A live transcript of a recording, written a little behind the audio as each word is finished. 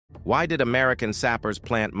Why did American sappers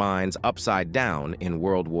plant mines upside down in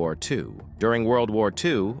World War II? During World War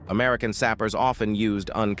II, American sappers often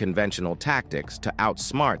used unconventional tactics to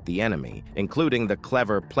outsmart the enemy, including the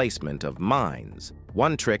clever placement of mines.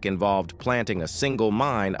 One trick involved planting a single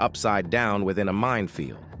mine upside down within a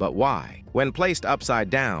minefield. But why? When placed upside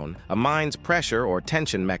down, a mine's pressure or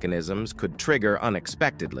tension mechanisms could trigger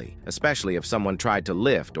unexpectedly, especially if someone tried to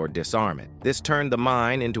lift or disarm it. This turned the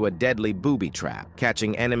mine into a deadly booby trap,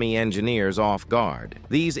 catching enemy engineers off guard.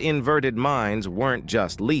 These inverted mines weren't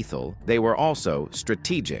just lethal, they were also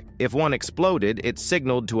strategic. If one exploded, it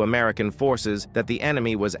signaled to American forces that the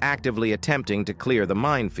enemy was actively attempting to clear the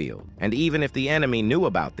minefield. And even if the enemy knew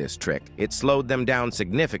about this trick, it slowed them down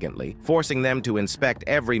significantly, forcing them to inspect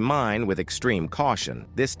every mine with extreme caution.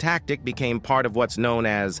 This tactic became part of what's known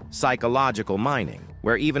as psychological mining,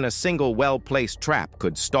 where even a single well-placed trap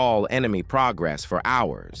could stall enemy progress for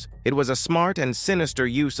hours. It was a smart and sinister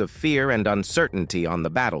use of fear and uncertainty on the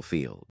battlefield.